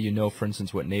say for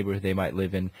instance, what neighborhood they might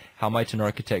live in. How might an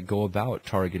architect go about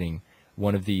targeting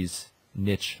one of these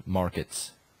niche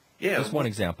markets? Yeah, just one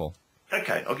example.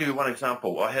 Okay, I'll give you one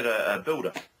example. I had a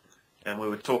builder, and we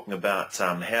were talking about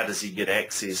how does he get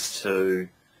access to,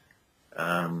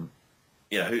 who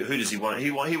does he want?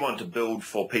 He wanted to build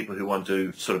for people who want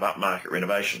to do sort of upmarket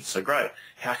renovations. So great,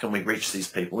 how can we reach these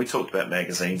people? We talked about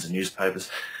magazines and newspapers.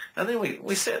 And then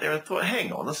we sat there and thought,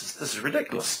 hang on, this is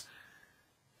ridiculous.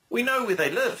 We know where they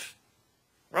live,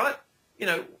 right?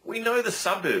 we know the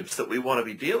suburbs that we want to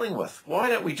be dealing with. Why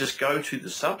don't we just go to the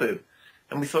suburb?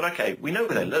 And we thought, okay, we know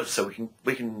where they live, so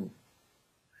we can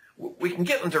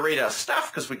get them to read our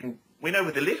stuff because we know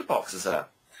where their letterboxes are.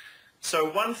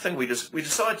 So one thing we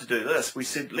decided to do this. We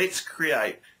said,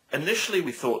 initially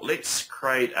we thought, let's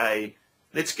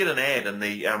get an ad in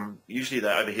the, usually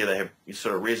over here they have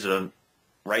sort of resident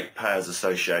ratepayers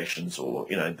associations, or,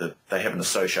 they have an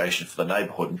association for the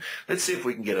neighbourhood. And let's see if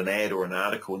we can get an ad or an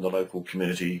article in the local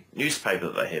community newspaper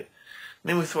that they have. And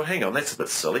then we thought, hang on, that's a bit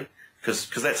silly, because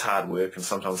that's hard work, and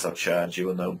sometimes they'll charge you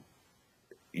and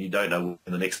you don't know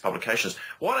when the next publication is.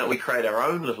 Why don't we create our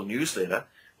own little newsletter?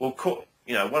 Well,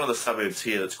 one of the suburbs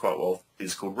here that's quite well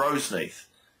is called Roseneath.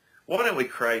 Why don't we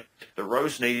create the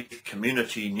Roseneath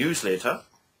Community Newsletter,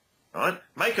 right?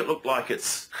 Make it look like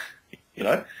it's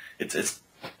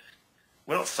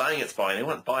we're not saying it's by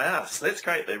anyone, it's by us. Let's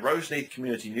create the Roseneath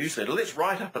Community Newsletter. Let's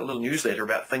write up a little newsletter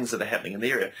about things that are happening in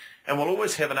the area. And we'll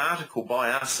always have an article by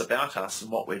us about us and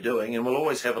what we're doing. And we'll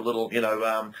always have a little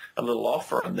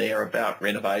offer in there about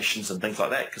renovations and things like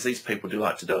that, because these people do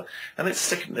like to do it. And let's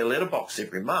stick it in their letterbox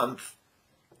every month.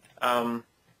 And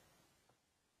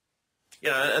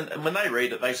when they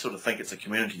read it, they sort of think it's a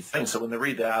community thing. So when they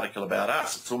read the article about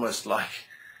us, it's almost like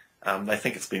they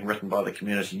think it's been written by the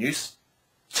community news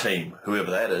team,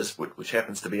 whoever that is, which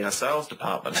happens to be our sales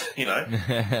department,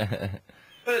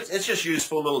 But it's just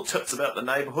useful little tips about the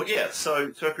neighbourhood. Yeah,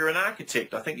 so if you're an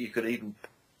architect, I think you could even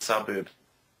suburb.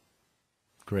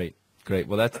 Great.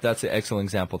 Well, that's an excellent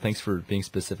example. Thanks for being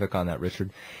specific on that,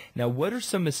 Richard. Now, what are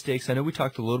some mistakes? I know we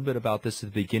talked a little bit about this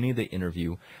at the beginning of the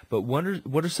interview, but what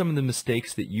are some of the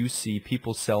mistakes that you see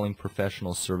people selling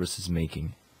professional services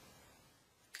making?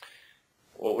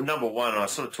 Well, number one, and I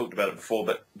sort of talked about it before,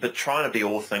 but trying to be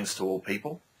all things to all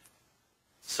people.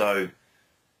 So,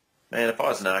 man, if I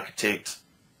was an architect,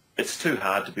 it's too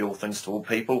hard to be all things to all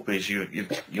people, because you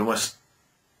must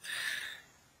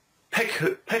pick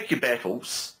your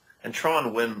battles and try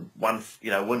and win one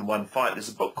fight. There's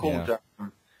a book called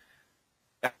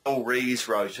Al Rees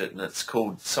wrote it, and it's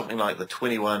called something like the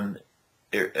 21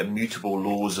 Immutable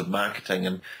Laws of Marketing.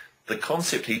 And the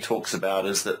concept he talks about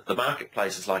is that the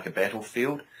marketplace is like a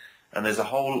battlefield, and there's a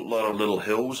whole lot of little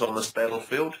hills on this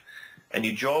battlefield, and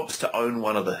your job is to own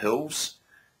one of the hills.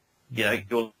 Your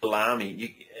little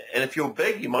army. And if you're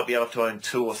big, you might be able to own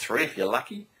 2 or 3 if you're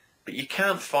lucky, but you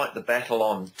can't fight the battle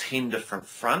on 10 different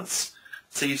fronts.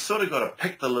 So you've sort of got to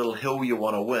pick the little hill you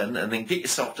want to win, and then get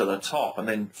yourself to the top, and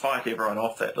then fight everyone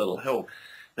off that little hill.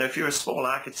 Now, if you're a small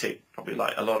architect, probably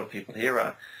like a lot of people here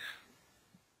are,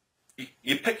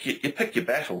 you pick your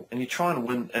battle, and you try and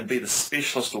win and be the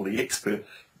specialist or the expert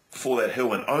for that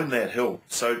hill and own that hill.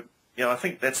 So, I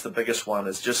think that's the biggest one,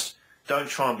 is just don't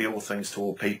try and be all things to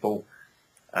all people.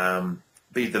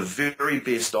 Be the very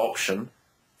best option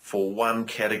for one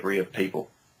category of people,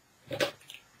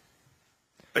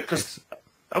 because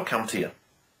they'll come to you.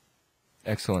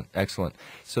 Excellent.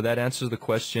 So that answers the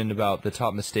question about the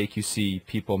top mistake you see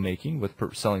people making with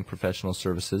selling professional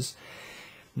services.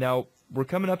 Now, we're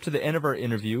coming up to the end of our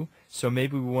interview, so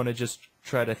maybe we want to just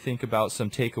try to think about some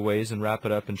takeaways and wrap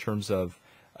it up in terms of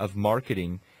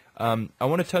marketing. I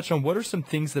want to touch on what are some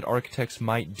things that architects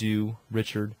might do,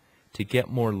 Richard, to get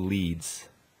more leads?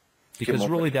 Because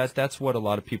really that's what a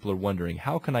lot of people are wondering.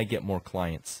 How can I get more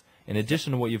clients? In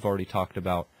addition to what you've already talked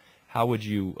about, how would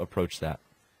you approach that?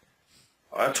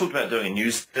 I talked about doing a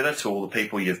newsletter to all the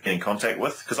people you've been in contact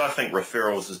with, because I think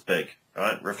referrals is big,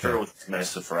 right? Referrals is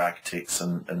massive for architects,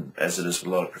 and as it is for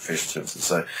a lot of professional services.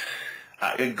 So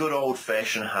a good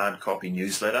old-fashioned hard copy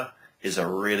newsletter is a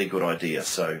really good idea.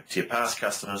 So to your past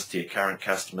customers, to your current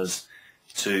customers,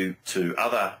 to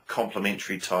other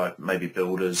complementary type, maybe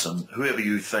builders and whoever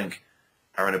you think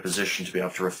are in a position to be able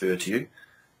to refer to you.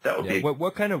 That would be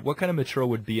what kind of material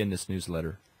would be in this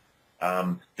newsletter?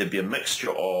 There'd be a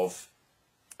mixture of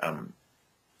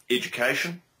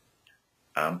education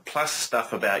plus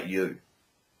stuff about you.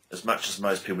 As much as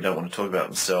most people don't want to talk about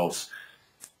themselves,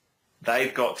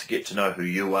 they've got to get to know who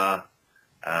you are,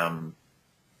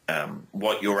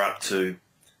 what you're up to.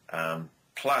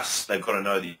 Plus, they've got to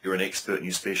know that you're an expert and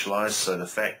you specialise. So the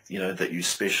fact, that you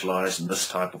specialise in this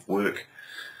type of work,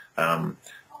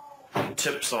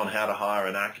 tips on how to hire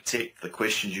an architect, the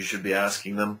questions you should be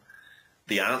asking them,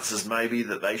 the answers maybe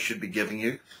that they should be giving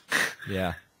you.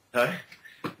 Yeah.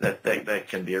 That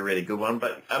can be a really good one.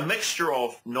 But a mixture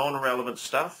of non-relevant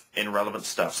stuff and relevant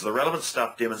stuff. So the relevant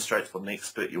stuff demonstrates what an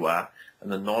expert you are,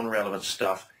 and the non-relevant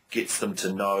stuff gets them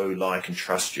to know, like, and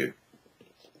trust you.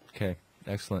 Okay.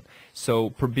 Excellent.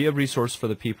 So be a resource for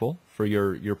the people, for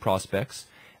your prospects.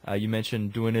 You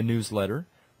mentioned doing a newsletter.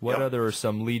 What other are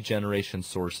some lead generation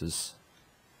sources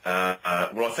Well,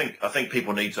 I think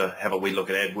people need to have a wee look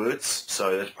at AdWords.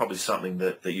 So that's probably something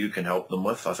that you can help them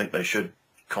with. I think they should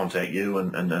contact you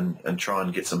and try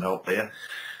and get some help there.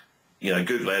 You know,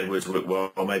 Google AdWords work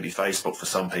well, or maybe Facebook for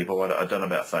some people. I don't know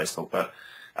about Facebook, but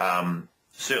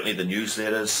certainly the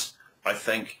newsletters. I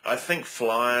think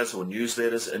flyers or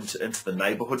newsletters into the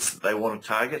neighbourhoods that they want to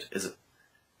target is,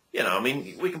 you know, I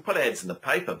mean, we can put ads in the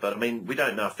paper, but I mean, we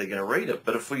don't know if they're going to read it.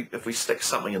 But if we stick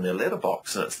something in their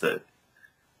letterbox and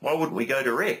why wouldn't we go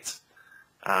direct?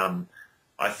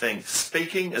 I think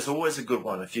speaking is always a good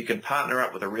one. If you can partner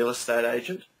up with a real estate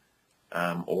agent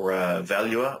or a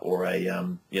valuer or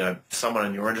someone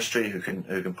in your industry who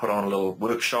can put on a little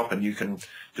workshop, and you can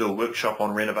do a workshop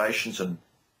on renovations and,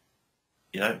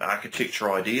 you know, architecture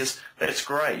ideas, that's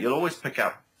great. You'll always pick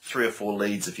up 3 or 4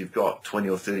 leads if you've got 20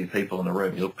 or 30 people in a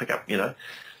room. You'll pick up, you know,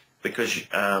 because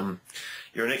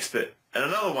you're an expert. And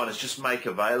another one is just make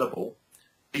available.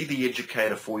 Be the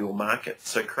educator for your market.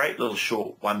 So create little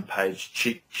short one-page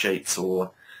cheat sheets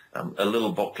or a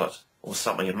little booklet or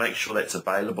something, and make sure that's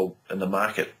available in the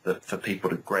market for people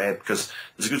to grab, because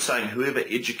there's a good saying, whoever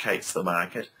educates the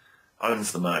market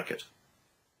owns the market.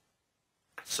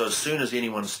 So as soon as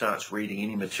anyone starts reading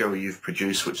any material you've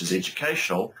produced which is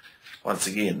educational, once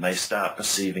again, they start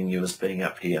perceiving you as being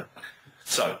up here.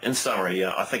 So in summary,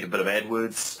 I think a bit of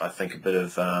AdWords, I think a bit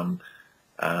of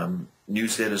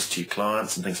newsletters to your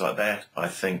clients and things like that. I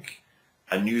think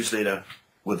a newsletter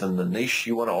within the niche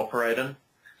you want to operate in.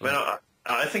 I mean,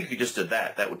 I think if you just did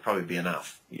that, that would probably be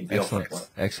enough. You'd be Excellent.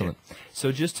 Excellent.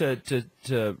 So just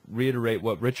to reiterate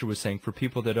what Richard was saying, for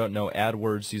people that don't know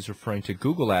AdWords, he's referring to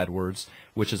Google AdWords,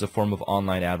 which is a form of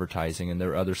online advertising, and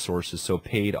there are other sources. So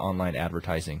paid online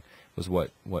advertising was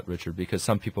what Richard, because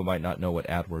some people might not know what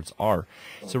AdWords are.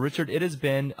 So Richard, it has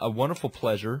been a wonderful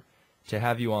pleasure to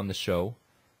have you on the show.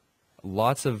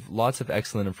 Lots of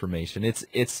excellent information.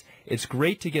 It's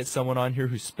great to get someone on here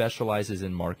who specializes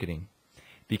in marketing,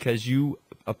 because you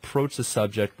approach the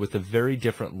subject with a very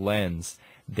different lens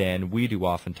than we do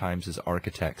oftentimes as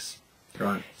architects.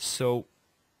 Right. So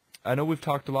I know we've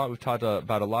talked a lot. We've talked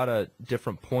about a lot of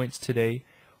different points today.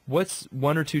 What's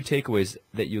 1 or 2 takeaways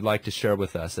that you'd like to share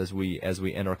with us as we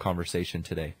end our conversation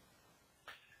today?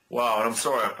 Wow, and I'm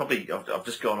sorry, I've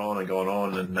just gone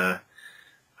on and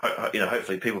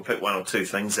hopefully people pick 1 or 2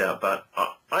 things out. But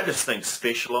I just think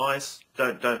specialise.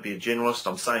 Don't be a generalist.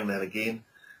 I'm saying that again.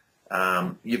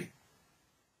 You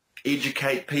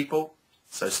educate people.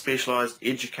 So specialise,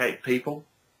 educate people,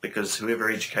 because whoever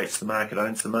educates the market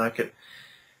owns the market.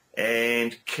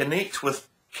 And connect with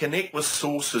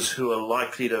sources who are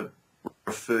likely to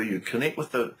refer you. Connect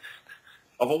with of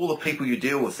all the people you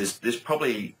deal with, there's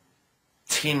probably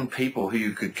 10 people who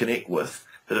you could connect with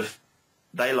that if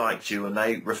they liked you and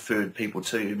they referred people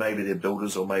to you, maybe they're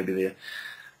builders or maybe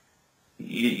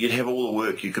you'd have all the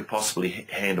work you could possibly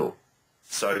handle.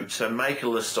 So make a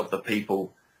list of the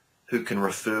people who can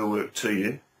refer work to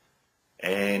you,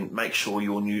 and make sure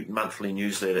your new monthly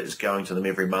newsletter is going to them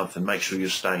every month, and make sure you're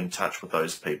staying in touch with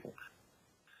those people,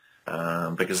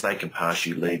 because they can pass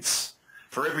you leads.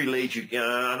 For every lead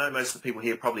I know most of the people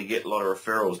here probably get a lot of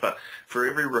referrals, but for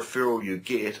every referral you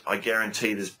get, I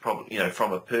guarantee there's probably,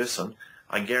 from a person,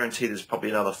 I guarantee there's probably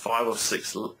another 5 or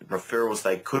 6 referrals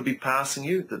they could be passing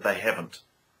you that they haven't.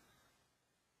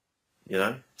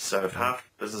 So if half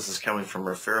the business is coming from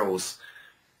referrals,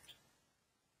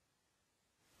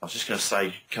 I was just going to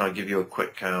say, can I give you a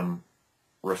quick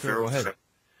referral? Sure,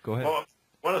 go ahead. Well,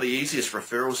 one of the easiest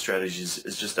referral strategies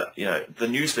is just, the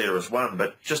newsletter is one,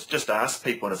 but just ask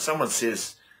people. And if someone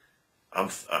says,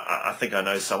 I think I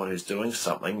know someone who's doing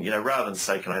something, rather than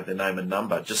say, can I have their name and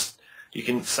number, you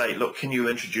can say, look, can you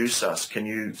introduce us? Can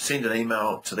you send an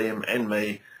email to them and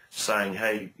me saying,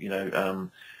 hey,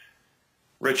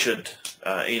 Richard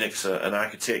Enoch's an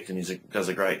architect and he does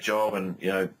a great job, and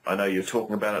I know you're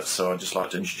talking about it, so I'd just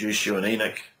like to introduce you. And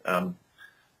Enoch,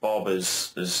 Bob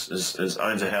owns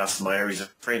a house in my area. He's a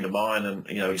friend of mine, and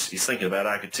he's thinking about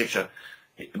architecture.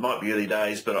 It might be early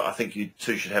days, but I think you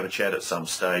two should have a chat at some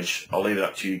stage. I'll leave it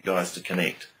up to you guys to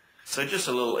connect. So just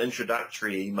a little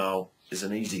introductory email is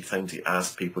an easy thing to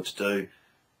ask people to do.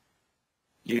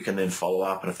 You can then follow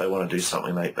up, and if they want to do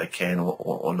something, they can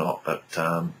or not. But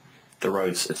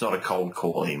it's not a cold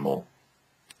call anymore.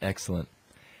 Excellent.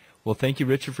 Well, thank you,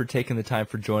 Richard, for taking the time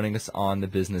for joining us on The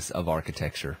Business of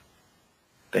Architecture.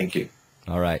 Thank you.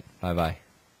 All right. Bye-bye.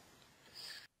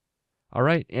 All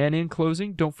right. And in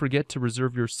closing, don't forget to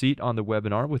reserve your seat on the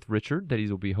webinar with Richard that he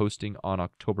will be hosting on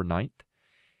October 9th,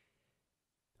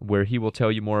 where he will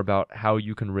tell you more about how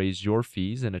you can raise your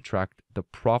fees and attract the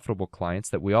profitable clients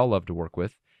that we all love to work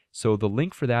with. So the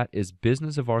link for that is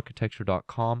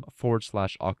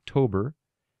businessafarchitecture.com/October.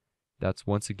 That's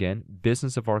once again,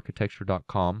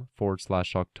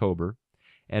 businessafarchitecture.com/October.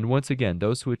 And once again,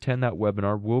 those who attend that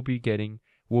webinar will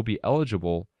be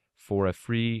eligible for a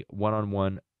free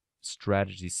one-on-one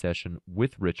strategy session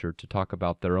with Richard to talk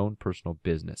about their own personal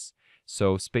business.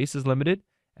 So space is limited,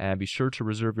 and be sure to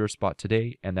reserve your spot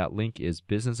today. And that link is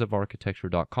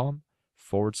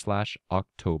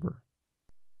businessafarchitecture.com/October.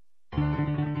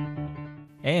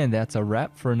 And that's a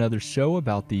wrap for another show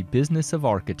about the business of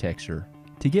architecture.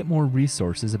 To get more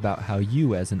resources about how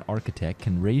you as an architect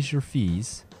can raise your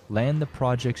fees, land the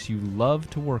projects you love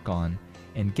to work on,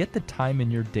 and get the time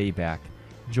in your day back,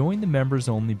 join the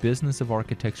members-only Business of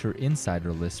Architecture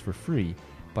Insider List for free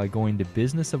by going to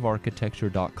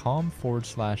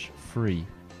businessafarchitecture.com/free.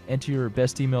 Enter your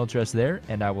best email address there,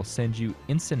 and I will send you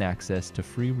instant access to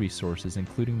free resources,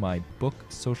 including my book,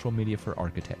 Social Media for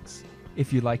Architects.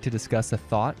 If you'd like to discuss a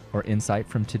thought or insight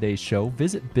from today's show,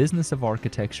 visit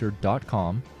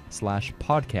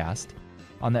businessafarchitecture.com/podcast.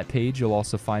 On that page, you'll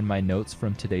also find my notes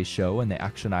from today's show and the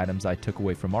action items I took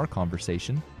away from our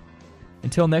conversation.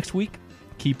 Until next week,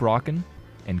 keep rocking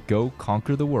and go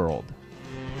conquer the world.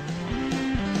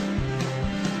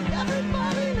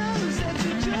 Everybody knows that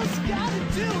you just gotta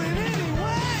do it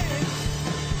anyway.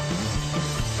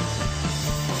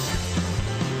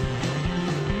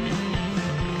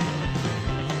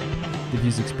 The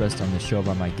views expressed on this show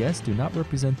by my guests do not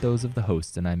represent those of the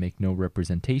host, and I make no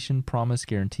representation, promise,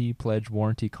 guarantee, pledge,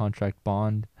 warranty, contract,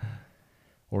 bond,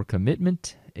 or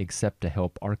commitment except to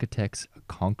help architects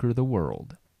conquer the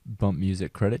world. Bump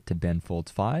music credit to Ben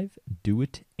Folds 5. Do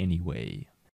it anyway.